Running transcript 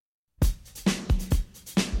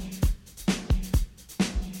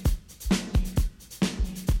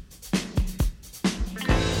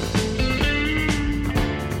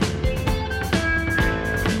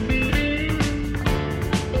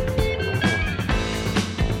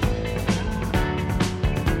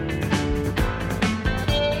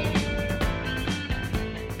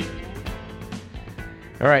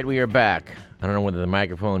All right, we are back. I don't know whether the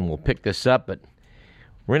microphone will pick this up, but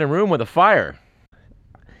we're in a room with a fire.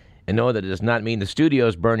 And no, that does not mean the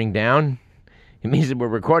studio's burning down. It means that we're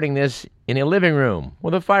recording this in a living room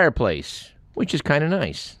with a fireplace, which is kind of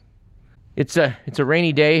nice. It's a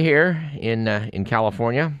rainy day here in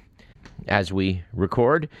California as we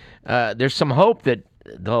record. There's some hope that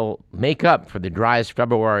they'll make up for the driest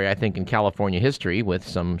February, I think, in California history with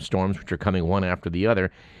some storms which are coming one after the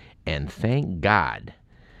other. And thank God.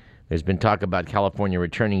 There's been talk about California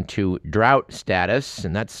returning to drought status,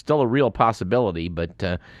 and that's still a real possibility,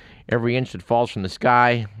 but every inch that falls from the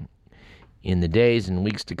sky in the days and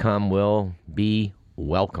weeks to come will be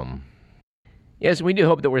welcome. Yes, we do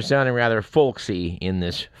hope that we're sounding rather folksy in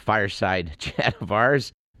this fireside chat of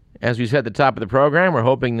ours. As we said at the top of the program, we're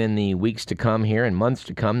hoping in the weeks to come here and months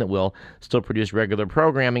to come that we'll still produce regular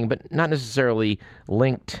programming, but not necessarily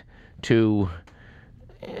linked to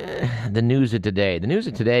the news of today. The news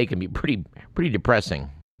of today can be pretty depressing.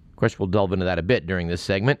 Of course, we'll delve into that a bit during this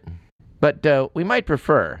segment. But we might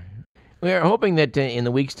prefer. We are hoping that in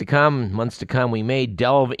the weeks to come, months to come, we may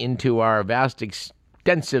delve into our vast,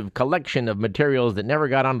 extensive collection of materials that never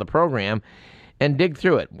got on the program and dig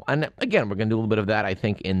through it. And again, we're going to do a little bit of that, I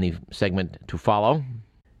think, in the segment to follow.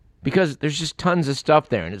 Because there's just tons of stuff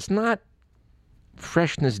there, and it's not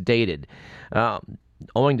freshness dated.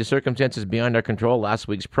 Owing to circumstances beyond our control, last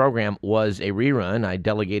week's program was a rerun. I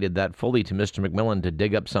delegated that fully to Mr. McMillan to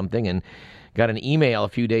dig up something and got an email a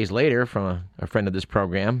few days later from a friend of this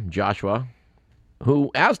program, Joshua, who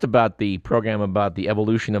asked about the program about the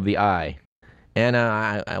evolution of the eye. And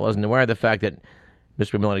I wasn't aware of the fact that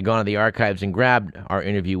Mr. McMillan had gone to the archives and grabbed our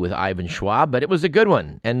interview with Ivan Schwab, but it was a good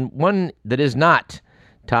one, and one that is not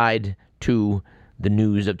tied to the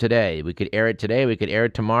news of today. We could air it today, we could air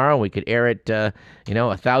it tomorrow, we could air it,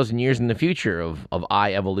 1,000 years in the future of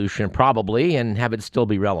eye evolution probably, and have it still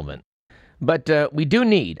be relevant. But we do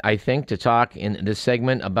need, I think, to talk in this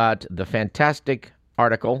segment about the fantastic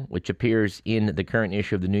article which appears in the current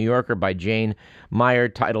issue of The New Yorker by Jane Meyer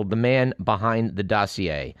titled The Man Behind the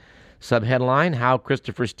Dossier. Subheadline, How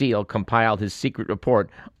Christopher Steele Compiled His Secret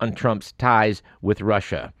Report on Trump's Ties with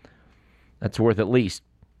Russia. That's worth at least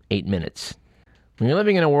 8 minutes. When you're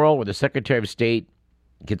living in a world where the Secretary of State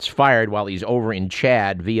gets fired while he's over in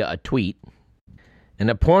Chad via a tweet, and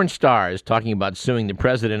a porn star is talking about suing the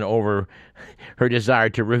president over her desire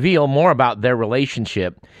to reveal more about their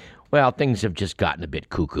relationship, well, things have just gotten a bit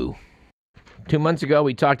cuckoo. 2 months ago,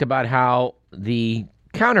 we talked about how the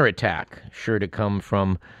counterattack, sure to come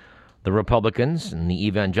from the Republicans and the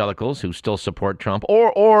evangelicals who still support Trump,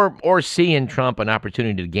 or see in Trump an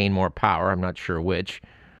opportunity to gain more power, I'm not sure which,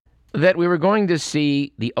 that we were going to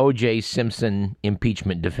see the O.J. Simpson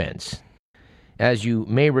impeachment defense. As you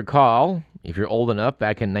may recall, if you're old enough,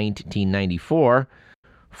 back in 1994,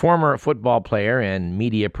 former football player and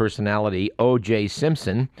media personality O.J.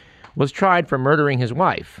 Simpson was tried for murdering his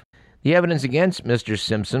wife. The evidence against Mr.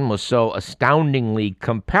 Simpson was so astoundingly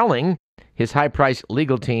compelling, his high-priced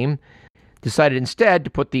legal team decided instead to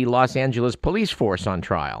put the Los Angeles police force on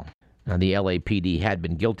trial. Now, the LAPD had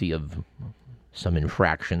been guilty of some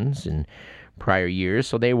infractions in prior years,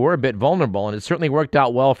 so they were a bit vulnerable, and it certainly worked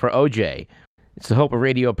out well for O.J. It's the hope of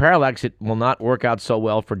Radio Parallax it will not work out so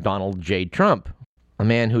well for Donald J. Trump, a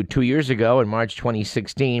man who 2 years ago, in March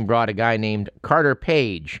 2016, brought a guy named Carter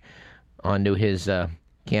Page onto his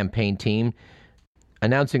campaign team,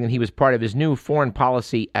 announcing that he was part of his new foreign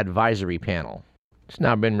policy advisory panel. It's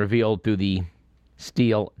now been revealed through the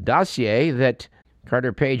Steele dossier that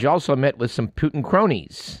Carter Page also met with some Putin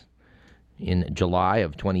cronies in July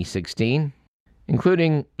of 2016,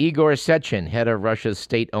 including Igor Sechin, head of Russia's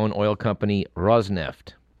state-owned oil company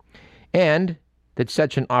Rosneft, and that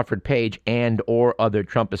Sechin offered Page and or other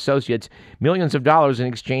Trump associates millions of dollars in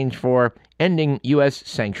exchange for ending U.S.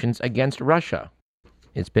 sanctions against Russia.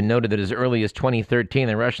 It's been noted that as early as 2013,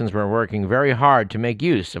 the Russians were working very hard to make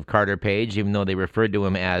use of Carter Page, even though they referred to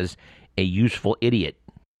him as a useful idiot.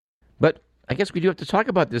 But I guess we do have to talk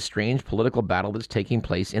about this strange political battle that's taking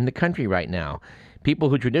place in the country right now. People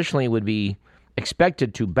who traditionally would be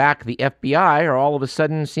expected to back the FBI are all of a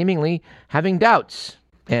sudden seemingly having doubts.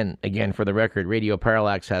 And again, for the record, Radio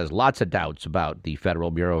Parallax has lots of doubts about the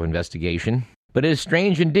Federal Bureau of Investigation. But it is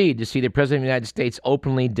strange indeed to see the President of the United States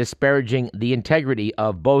openly disparaging the integrity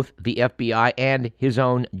of both the FBI and his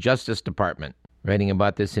own Justice Department. Writing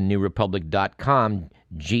about this in NewRepublic.com,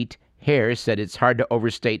 Jeet Hare said it's hard to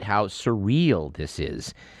overstate how surreal this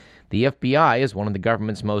is. The FBI is one of the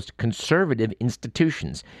government's most conservative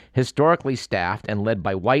institutions, historically staffed and led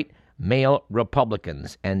by white, male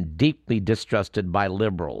Republicans, and deeply distrusted by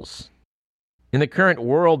liberals. In the current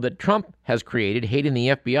world that Trump has created, hating the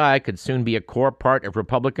FBI could soon be a core part of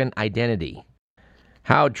Republican identity.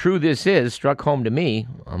 How true this is struck home to me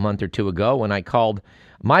a month or two ago when I called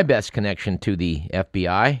my best connection to the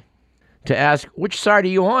FBI to ask, which side are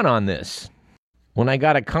you on this? When I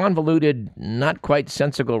got a convoluted, not quite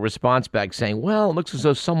sensible response back saying, well, it looks as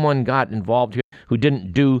though someone got involved here who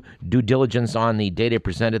didn't do due diligence on the data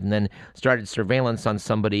presented and then started surveillance on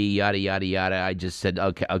somebody, yada, yada, yada. I just said,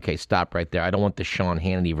 okay, stop right there. I don't want the Sean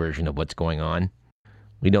Hannity version of what's going on.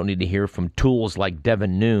 We don't need to hear from tools like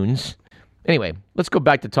Devin Nunes. Anyway, let's go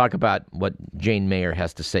back to talk about what Jane Mayer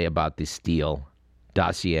has to say about the Steele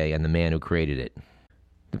dossier and the man who created it.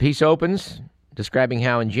 The piece opens describing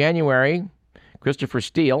how in January, Christopher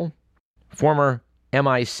Steele, former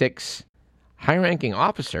MI6 high-ranking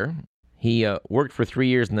officer, he worked for 3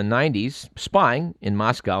 years in the 90s, spying in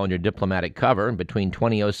Moscow under diplomatic cover. And between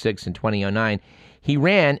 2006 and 2009, he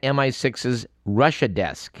ran MI6's Russia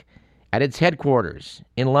desk at its headquarters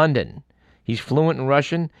in London. He's fluent in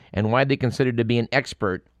Russian and widely considered to be an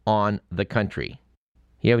expert on the country.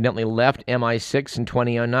 He evidently left MI6 in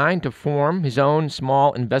 2009 to form his own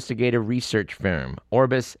small investigative research firm,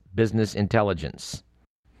 Orbis Business Intelligence.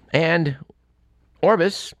 And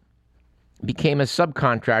Orbis became a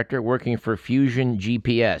subcontractor working for Fusion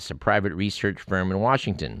GPS, a private research firm in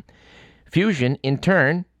Washington. Fusion, in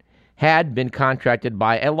turn, had been contracted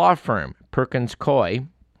by a law firm, Perkins Coie,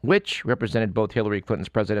 which represented both Hillary Clinton's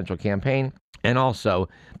presidential campaign and also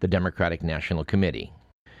the Democratic National Committee,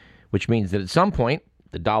 which means that at some point,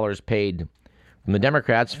 the dollars paid from the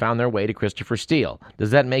Democrats found their way to Christopher Steele.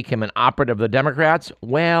 Does that make him an operative of the Democrats?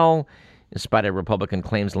 Well, in spite of Republican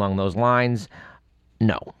claims along those lines,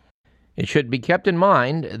 no. It should be kept in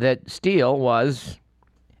mind that Steele was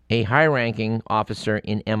a high-ranking officer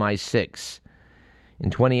in MI6. In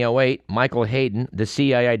 2008, Michael Hayden, the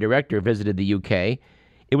CIA director, visited the UK.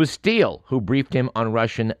 It was Steele who briefed him on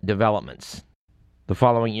Russian developments. The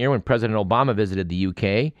following year, when President Obama visited the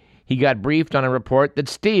UK, he got briefed on a report that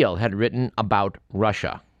Steele had written about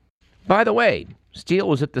Russia. By the way, Steele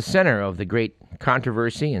was at the center of the great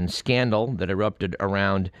controversy and scandal that erupted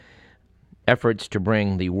around efforts to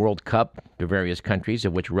bring the World Cup to various countries,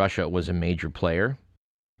 of which Russia was a major player.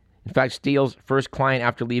 In fact, Steele's first client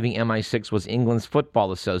after leaving MI6 was England's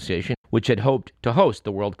Football Association, which had hoped to host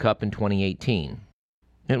the World Cup in 2018.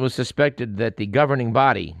 It was suspected that the governing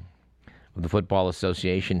body of the Football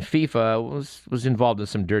Association, FIFA, was involved in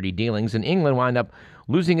some dirty dealings, and England wound up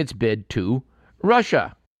losing its bid to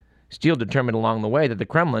Russia. Steele determined along the way that the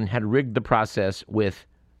Kremlin had rigged the process with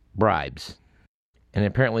bribes, and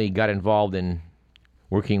apparently got involved in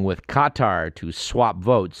working with Qatar to swap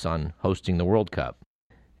votes on hosting the World Cup.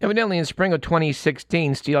 Evidently, in spring of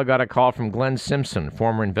 2016, Steele got a call from Glenn Simpson,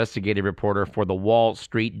 former investigative reporter for the Wall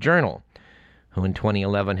Street Journal, who in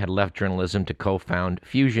 2011 had left journalism to co-found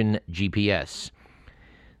Fusion GPS.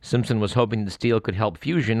 Simpson was hoping that Steele could help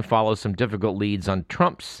Fusion follow some difficult leads on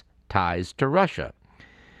Trump's ties to Russia.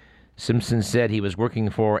 Simpson said he was working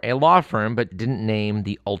for a law firm but didn't name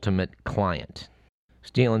the ultimate client.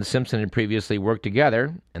 Steele and Simpson had previously worked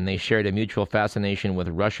together, and they shared a mutual fascination with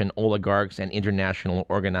Russian oligarchs and international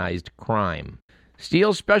organized crime.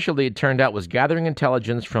 Steele's specialty, it turned out, was gathering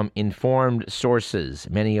intelligence from informed sources,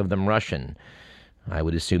 many of them Russian. I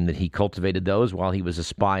would assume that he cultivated those while he was a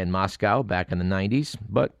spy in Moscow back in the 90s,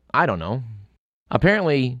 but I don't know.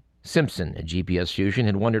 Apparently, Simpson at GPS Fusion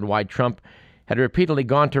had wondered why Trump had repeatedly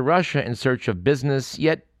gone to Russia in search of business,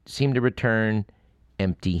 yet seemed to return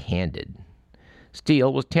empty-handed.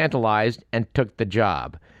 Steele was tantalized and took the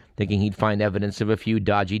job, thinking he'd find evidence of a few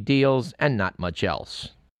dodgy deals and not much else.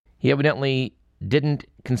 He evidently didn't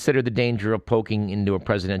consider the danger of poking into a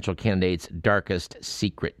presidential candidate's darkest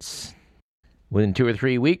secrets. Within 2 or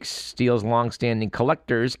 3 weeks, Steele's long-standing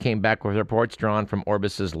collectors came back with reports drawn from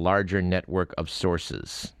Orbis's larger network of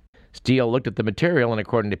sources. Steele looked at the material and,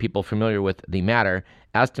 according to people familiar with the matter,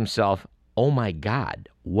 asked himself, "Oh my God,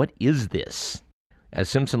 what is this?" As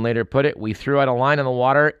Simpson later put it, "We threw out a line in the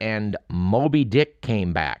water and Moby Dick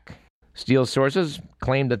came back." Steele's sources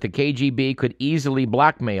claimed that the KGB could easily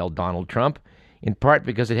blackmail Donald Trump, in part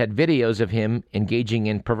because it had videos of him engaging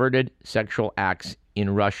in perverted sexual acts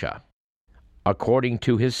in Russia. According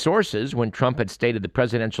to his sources, when Trump had stayed at the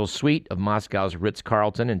presidential suite of Moscow's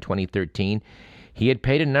Ritz-Carlton in 2013, he had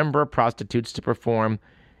paid a number of prostitutes to perform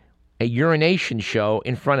a urination show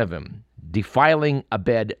in front of him, defiling a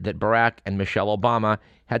bed that Barack and Michelle Obama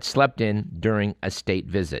had slept in during a state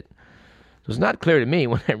visit. So it's not clear to me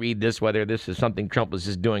when I read this whether this is something Trump was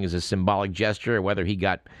just doing as a symbolic gesture or whether he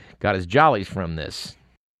got his jollies from this.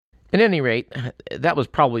 At any rate, that was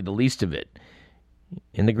probably the least of it.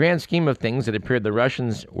 In the grand scheme of things, it appeared the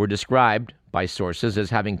Russians were described by sources as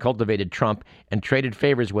having cultivated Trump and traded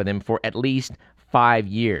favors with him for at least 5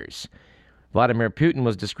 years. Vladimir Putin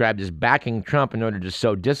was described as backing Trump in order to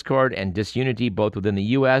sow discord and disunity both within the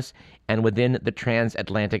U.S. and within the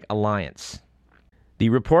transatlantic alliance. The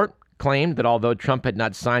report claimed that although Trump had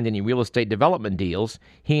not signed any real estate development deals,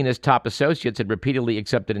 he and his top associates had repeatedly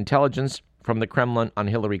accepted intelligence from the Kremlin on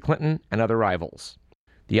Hillary Clinton and other rivals.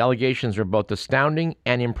 The allegations were both astounding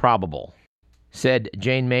and improbable. Said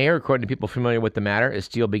Jane Mayer, according to people familiar with the matter, as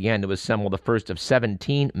Steele began to assemble the first of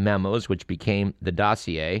 17 memos which became the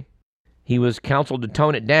dossier. He was counseled to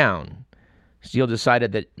tone it down. Steele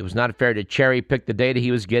decided that it was not fair to cherry-pick the data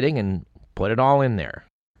he was getting and put it all in there.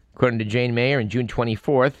 According to Jane Mayer, on June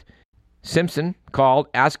 24th, Simpson called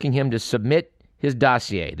asking him to submit his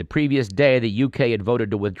dossier. The previous day, the UK had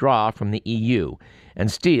voted to withdraw from the EU, and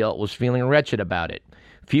Steele was feeling wretched about it.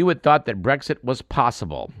 Few had thought that Brexit was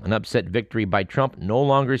possible. An upset victory by Trump no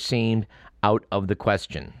longer seemed out of the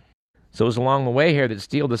question. So it was along the way here that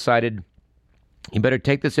Steele decided he better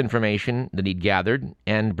take this information that he'd gathered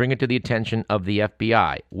and bring it to the attention of the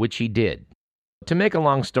FBI, which he did. To make a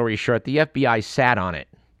long story short, the FBI sat on it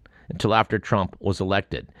until after Trump was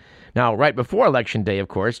elected. Now, right before Election Day, of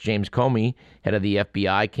course, James Comey, head of the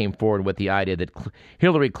FBI, came forward with the idea that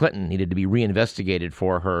Hillary Clinton needed to be reinvestigated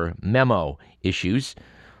for her memo issues.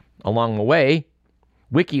 Along the way,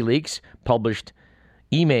 WikiLeaks published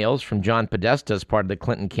emails from John Podesta as part of the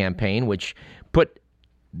Clinton campaign, which put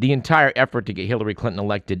the entire effort to get Hillary Clinton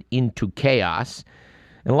elected into chaos.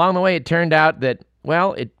 And along the way, it turned out that,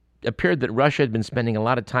 well, it appeared that Russia had been spending a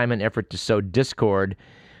lot of time and effort to sow discord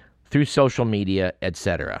through social media,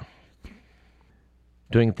 etc.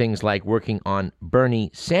 Doing things like working on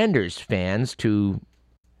Bernie Sanders fans to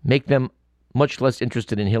make them much less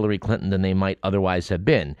interested in Hillary Clinton than they might otherwise have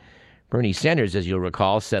been. Bernie Sanders, as you'll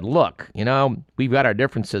recall, said, look, we've got our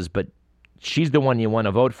differences, but she's the one you want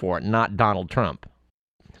to vote for, not Donald Trump.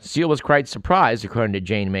 Steele was quite surprised, according to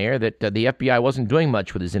Jane Mayer, that the FBI wasn't doing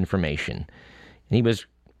much with his information. And he was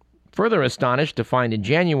further astonished to find in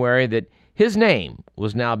January that his name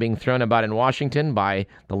was now being thrown about in Washington by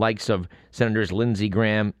the likes of Senators Lindsey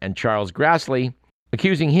Graham and Charles Grassley,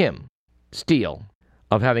 accusing him, Steele,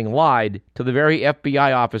 of having lied to the very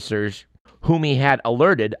FBI officers whom he had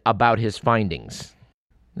alerted about his findings.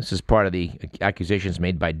 This is part of the accusations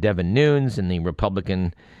made by Devin Nunes in the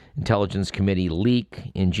Republican Intelligence Committee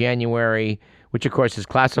leak in January, which, of course, is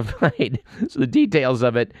classified, so the details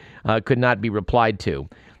of it could not be replied to.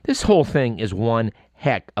 This whole thing is one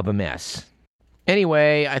heck of a mess.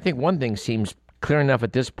 Anyway, I think one thing seems clear enough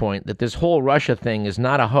at this point, that this whole Russia thing is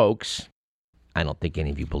not a hoax. I don't think any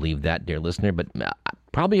of you believe that, dear listener, but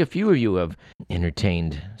probably a few of you have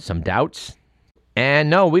entertained some doubts. And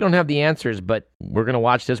no, we don't have the answers, but we're going to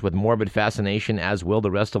watch this with morbid fascination, as will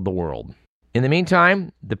the rest of the world. In the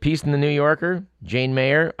meantime, the piece in the New Yorker, Jane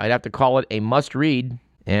Mayer, I'd have to call it a must-read,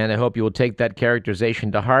 and I hope you will take that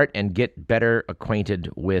characterization to heart and get better acquainted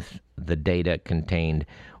with the data contained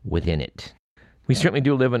within it. We certainly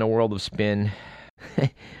do live in a world of spin.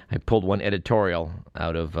 I pulled one editorial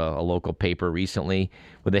out of a local paper recently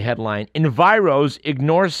with the headline, "Enviros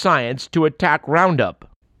Ignore Science to Attack Roundup."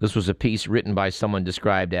 This was a piece written by someone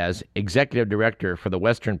described as Executive Director for the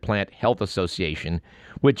Western Plant Health Association,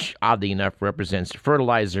 which, oddly enough, represents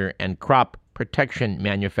fertilizer and crop protection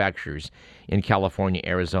manufacturers in California,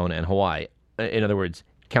 Arizona, and Hawaii. In other words,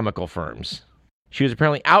 chemical firms. She was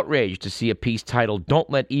apparently outraged to see a piece titled, "Don't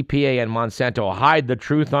Let EPA and Monsanto Hide the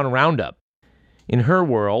Truth on Roundup." In her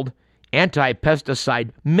world, anti-pesticide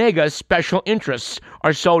mega special interests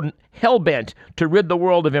are so hell-bent to rid the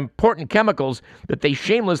world of important chemicals that they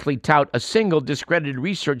shamelessly tout a single discredited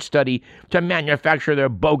research study to manufacture their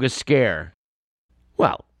bogus scare.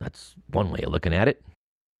 Well, that's one way of looking at it.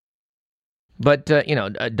 But,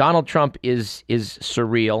 Donald Trump is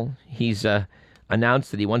surreal. He's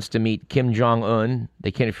announced that he wants to meet Kim Jong-un.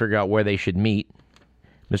 They can't figure out where they should meet.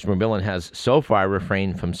 Mr. McMillan has so far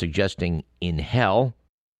refrained from suggesting in hell.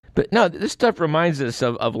 But no, this stuff reminds us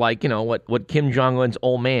of what Kim Jong-un's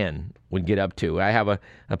old man would get up to. I have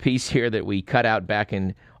a piece here that we cut out back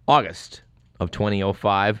in August of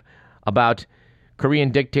 2005 about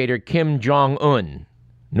Korean dictator Kim Jong-un.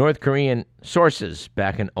 North Korean sources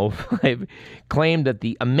back in 2005 claimed that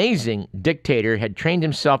the amazing dictator had trained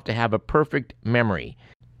himself to have a perfect memory.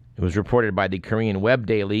 It was reported by the Korean web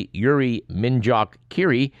daily Yuri Minjok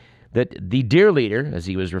Kiri that the dear leader, as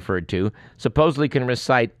he was referred to, supposedly can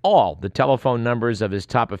recite all the telephone numbers of his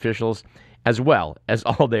top officials as well as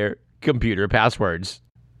all their computer passwords.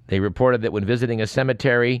 They reported that when visiting a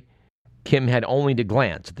cemetery, Kim had only to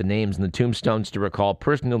glance at the names in the tombstones to recall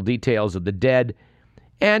personal details of the dead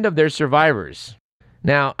and of their survivors.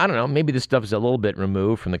 Now, I don't know, maybe this stuff is a little bit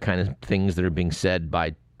removed from the kind of things that are being said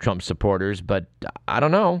by Trump supporters, but I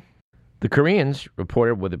don't know. The Koreans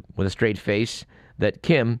reported with a straight face that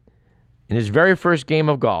Kim, in his very first game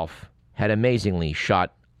of golf, had amazingly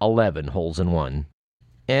shot 11 holes in one.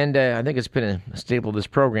 And I think it's been a staple of this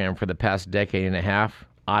program for the past decade and a half,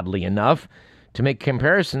 oddly enough, to make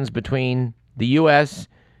comparisons between the U.S.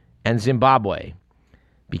 and Zimbabwe,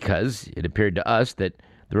 because it appeared to us that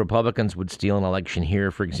the Republicans would steal an election here,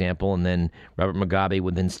 for example, and then Robert Mugabe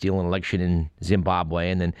would then steal an election in Zimbabwe,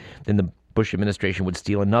 and then the Bush administration would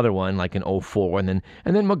steal another one, like in 2004, and then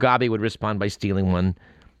Mugabe would respond by stealing one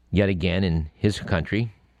yet again in his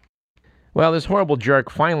country. Well, this horrible jerk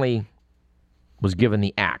finally was given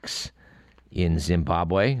the axe in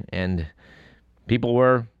Zimbabwe, and people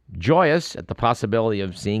were joyous at the possibility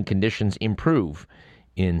of seeing conditions improve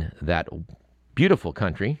in that beautiful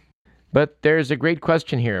country. But there's a great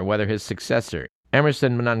question here whether his successor,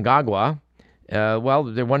 Emmerson Mnangagwa, they're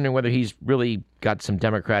wondering whether he's really got some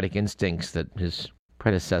democratic instincts that his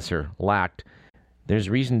predecessor lacked. There's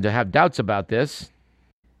reason to have doubts about this.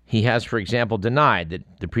 He has, for example, denied that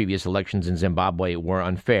the previous elections in Zimbabwe were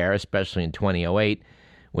unfair, especially in 2008,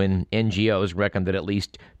 when NGOs reckoned that at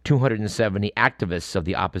least 270 activists of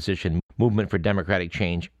the opposition movement for democratic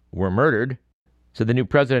change were murdered. So the new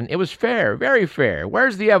president, it was fair, very fair.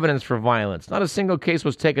 Where's the evidence for violence? Not a single case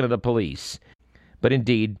was taken to the police. But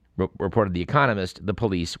indeed, reported The Economist, the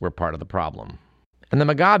police were part of the problem. And the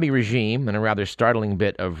Mugabe regime, in a rather startling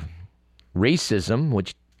bit of racism,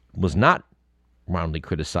 which was not roundly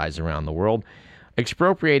criticized around the world,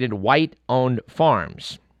 expropriated white-owned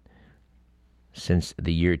farms. Since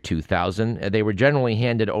the year 2000, they were generally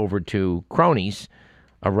handed over to cronies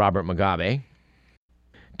of Robert Mugabe.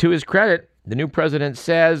 To his credit, the new president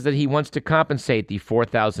says that he wants to compensate the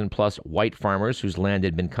 4,000-plus white farmers whose land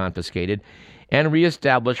had been confiscated and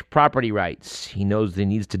reestablish property rights. He knows that he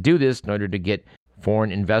needs to do this in order to get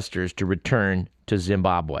foreign investors to return to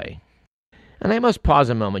Zimbabwe. And I must pause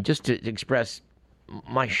a moment just to express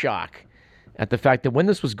my shock at the fact that when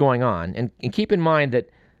this was going on, and keep in mind that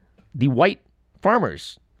the white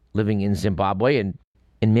farmers living in Zimbabwe, and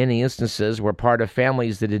in many instances, were part of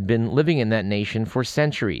families that had been living in that nation for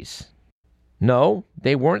centuries. No,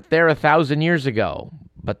 they weren't there 1,000 years ago,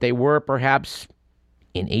 but they were perhaps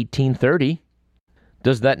in 1830.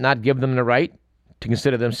 Does that not give them the right to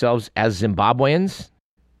consider themselves as Zimbabweans?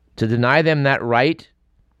 To deny them that right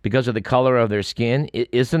because of the color of their skin,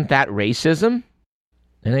 isn't that racism?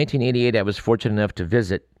 In 1988, I was fortunate enough to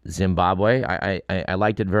visit Zimbabwe. I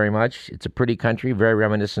liked it very much. It's a pretty country, very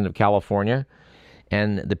reminiscent of California.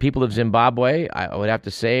 And the people of Zimbabwe, I would have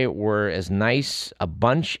to say, were as nice a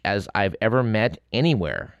bunch as I've ever met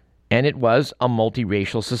anywhere. And it was a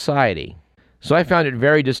multiracial society. So I found it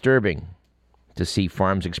very disturbing to see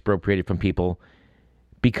farms expropriated from people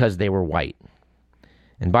because they were white.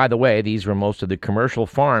 And by the way, these were most of the commercial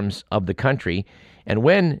farms of the country. And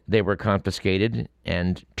when they were confiscated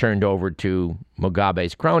and turned over to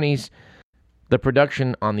Mugabe's cronies, the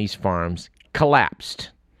production on these farms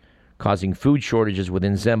collapsed, causing food shortages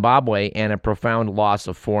within Zimbabwe and a profound loss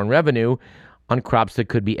of foreign revenue on crops that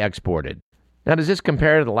could be exported. Now, does this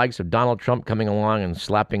compare to the likes of Donald Trump coming along and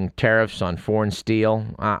slapping tariffs on foreign steel?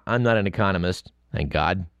 I'm not an economist, thank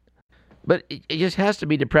God. But it just has to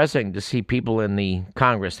be depressing to see people in the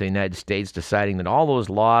Congress of the United States deciding that all those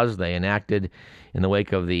laws they enacted in the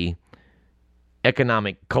wake of the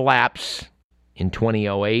economic collapse in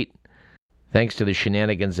 2008, thanks to the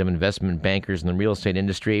shenanigans of investment bankers in the real estate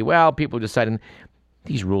industry, well, people deciding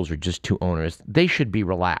these rules are just too onerous. They should be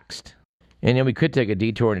relaxed. And then we could take a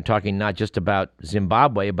detour into talking not just about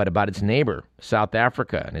Zimbabwe, but about its neighbor, South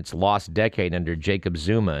Africa, and its lost decade under Jacob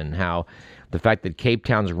Zuma, and how the fact that Cape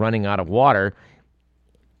Town's running out of water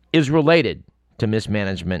is related to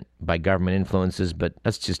mismanagement by government influences, but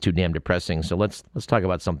that's just too damn depressing. So let's talk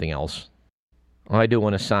about something else. I do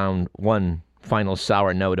want to sound one final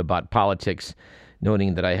sour note about politics,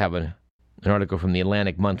 noting that I have an article from the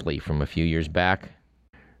Atlantic Monthly from a few years back,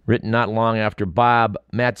 written not long after Bob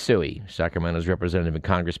Matsui, Sacramento's representative in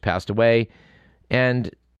Congress, passed away, and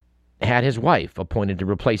had his wife appointed to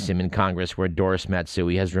replace him in Congress, where Doris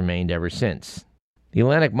Matsui has remained ever since. The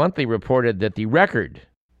Atlantic Monthly reported that the record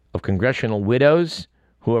of congressional widows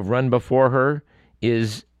who have run before her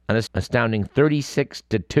is an astounding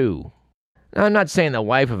 36-2. Now, I'm not saying the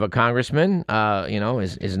wife of a congressman,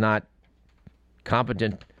 is not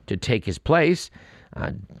competent to take his place.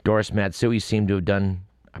 Doris Matsui seemed to have done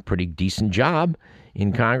a pretty decent job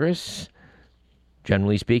in Congress,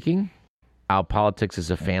 generally speaking. how politics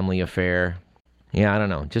is a family affair. Yeah, I don't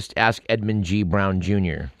know. Just ask Edmund G. Brown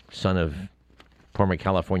Jr., son of former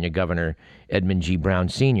California Governor Edmund G. Brown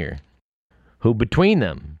Sr., who between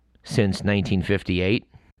them, since 1958,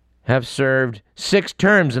 have served 6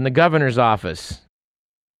 terms in the governor's office.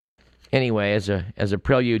 Anyway, as a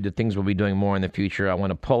prelude to things we'll be doing more in the future, I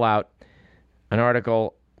want to pull out an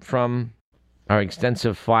article from our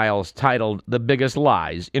extensive files titled "The Biggest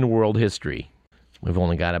Lies in World History." We've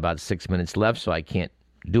only got about 6 minutes left, so I can't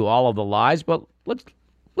do all of the lies, but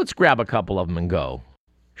let's grab a couple of them and go.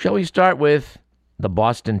 Shall we start with the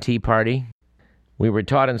Boston Tea Party? We were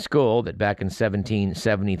taught in school that back in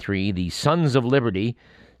 1773, the Sons of Liberty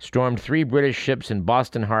stormed 3 British ships in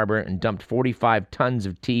Boston Harbor and dumped 45 tons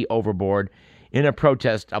of tea overboard in a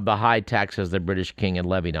protest of the high taxes the British king had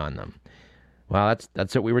levied on them. Well,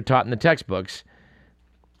 that's what we were taught in the textbooks.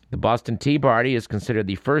 The Boston Tea Party is considered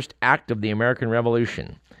the first act of the American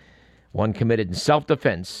Revolution, one committed in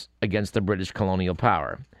self-defense against the British colonial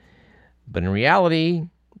power. But in reality,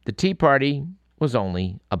 the Tea Party was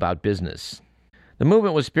only about business. The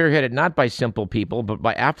movement was spearheaded not by simple people, but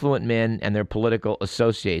by affluent men and their political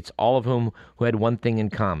associates, all of whom who had one thing in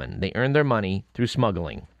common. They earned their money through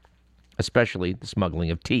smuggling, especially the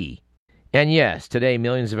smuggling of tea. And yes, today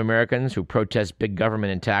millions of Americans who protest big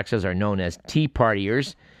government and taxes are known as Tea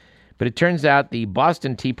Partiers, but it turns out the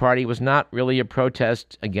Boston Tea Party was not really a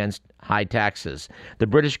protest against high taxes. The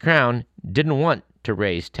British Crown didn't want to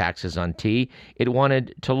raise taxes on tea. It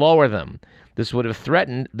wanted to lower them. This would have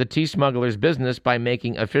threatened the tea smugglers' business by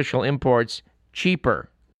making official imports cheaper.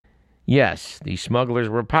 Yes, the smugglers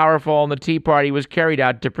were powerful, and the Tea Party was carried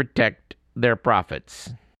out to protect their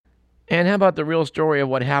profits. And how about the real story of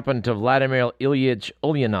what happened to Vladimir Ilyich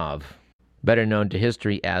Ulyanov, better known to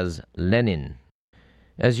history as Lenin?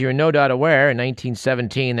 As you're no doubt aware, in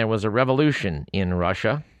 1917 there was a revolution in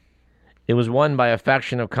Russia. It was won by a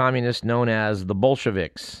faction of communists known as the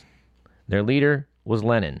Bolsheviks. Their leader was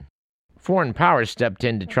Lenin. Foreign powers stepped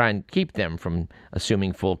in to try and keep them from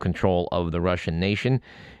assuming full control of the Russian nation,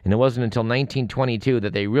 and it wasn't until 1922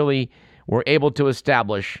 that they really were able to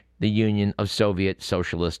establish the Union of Soviet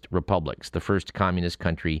Socialist Republics, the first communist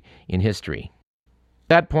country in history. At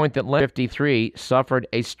that point, that Lenin, 53, suffered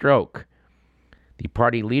a stroke. The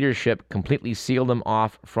party leadership completely sealed him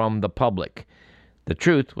off from the public. The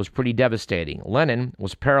truth was pretty devastating. Lenin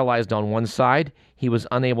was paralyzed on one side. He was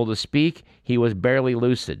unable to speak. He was barely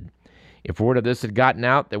lucid. If word of this had gotten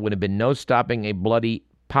out, there would have been no stopping a bloody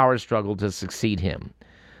power struggle to succeed him.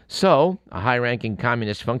 So, a high-ranking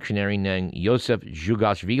communist functionary named Yosef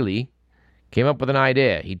Zhugashvili came up with an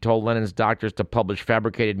idea. He told Lenin's doctors to publish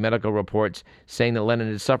fabricated medical reports saying that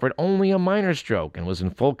Lenin had suffered only a minor stroke and was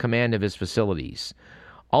in full command of his facilities.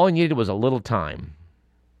 All he needed was a little time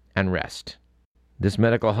and rest. This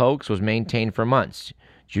medical hoax was maintained for months.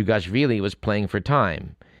 Zhugashvili was playing for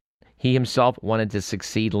time. He himself wanted to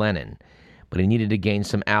succeed Lenin, but he needed to gain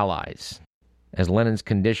some allies. As Lenin's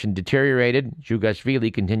condition deteriorated,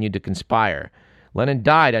 Zhugashvili continued to conspire. Lenin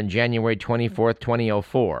died on January 24,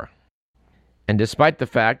 2004. And despite the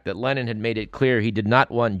fact that Lenin had made it clear he did not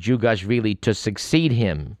want Zhugashvili to succeed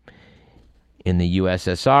him in the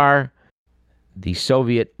USSR, the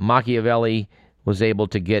Soviet Machiavelli was able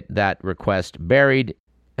to get that request buried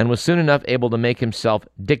and was soon enough able to make himself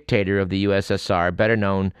dictator of the USSR, better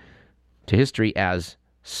known to history as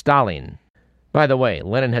Stalin. By the way,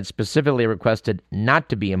 Lenin had specifically requested not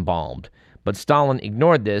to be embalmed, but Stalin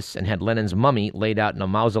ignored this and had Lenin's mummy laid out in a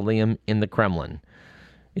mausoleum in the Kremlin.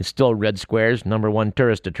 It's still Red Square's #1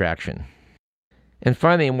 tourist attraction. And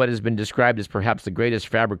finally, in what has been described as perhaps the greatest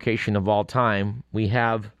fabrication of all time, we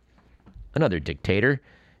have another dictator,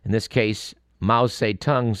 in this case, Mao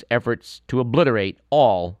Zedong's efforts to obliterate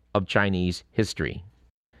all of Chinese history.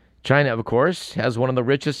 China, of course, has one of the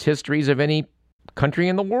richest histories of any country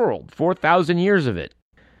in the world, 4,000 years of it.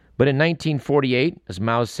 But in 1948, as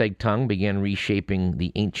Mao Zedong began reshaping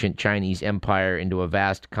the ancient Chinese empire into a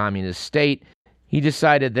vast communist state, he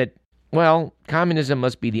decided that, well, communism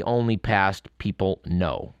must be the only past people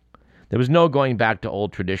know. There was no going back to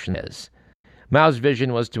old traditions. Mao's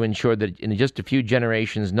vision was to ensure that in just a few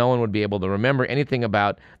generations, no one would be able to remember anything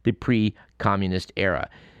about the pre-communist era.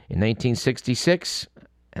 In 1966,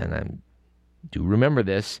 and I do remember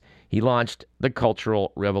this, he launched the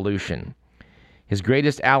Cultural Revolution. His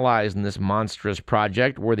greatest allies in this monstrous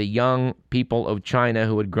project were the young people of China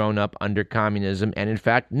who had grown up under communism and in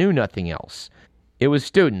fact knew nothing else. It was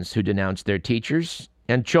students who denounced their teachers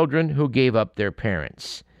and children who gave up their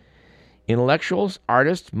parents. Intellectuals,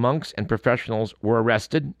 artists, monks, and professionals were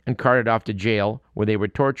arrested and carted off to jail where they were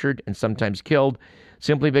tortured and sometimes killed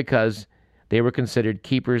simply because they were considered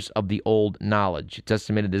keepers of the old knowledge. It's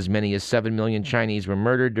estimated as many as 7 million Chinese were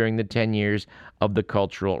murdered during the 10 years of the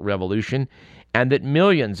Cultural Revolution, and that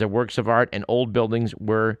millions of works of art and old buildings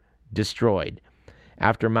were destroyed.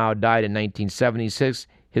 After Mao died in 1976,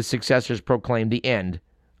 his successors proclaimed the end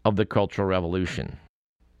of the Cultural Revolution.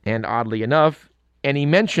 And oddly enough, any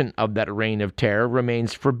mention of that reign of terror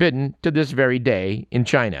remains forbidden to this very day in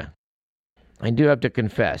China. I do have to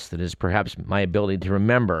confess that it is perhaps my ability to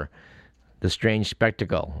remember the strange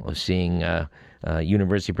spectacle of seeing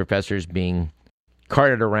university professors being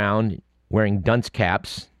carted around wearing dunce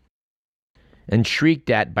caps and shrieked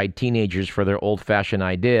at by teenagers for their old-fashioned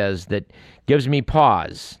ideas that gives me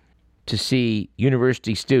pause to see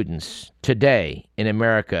university students today in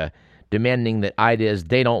America demanding that ideas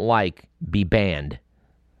they don't like be banned.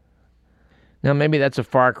 Now, maybe that's a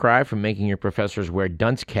far cry from making your professors wear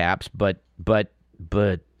dunce caps, but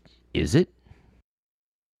is it?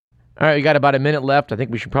 All right, we got about a minute left. I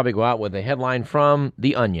think we should probably go out with a headline from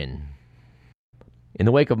The Onion. In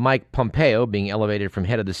the wake of Mike Pompeo being elevated from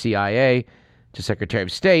head of the CIA to Secretary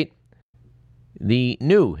of State, the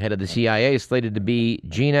new head of the CIA is slated to be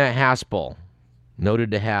Gina Haspel, noted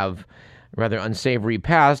to have a rather unsavory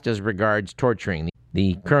past as regards torturing.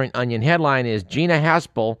 The current Onion headline is Gina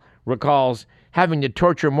Haspel recalls having to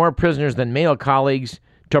torture more prisoners than male colleagues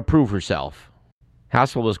to prove herself.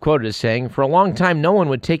 Haspel was quoted as saying, "For a long time, no one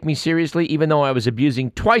would take me seriously, even though I was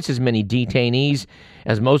abusing twice as many detainees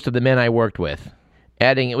as most of the men I worked with."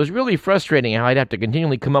 Adding, "It was really frustrating how I'd have to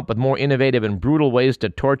continually come up with more innovative and brutal ways to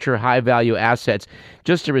torture high-value assets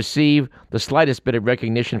just to receive the slightest bit of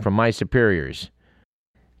recognition from my superiors."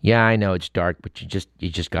 Yeah, I know it's dark, but you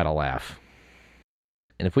just gotta laugh.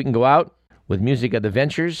 And if we can go out with music of the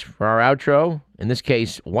Ventures for our outro, in this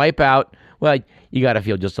case, Wipeout, well, you gotta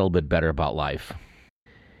feel just a little bit better about life.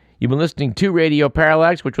 You've been listening to Radio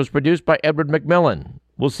Parallax, which was produced by Edward McMillan.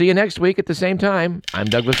 We'll see you next week at the same time. I'm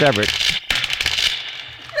Douglas Everett.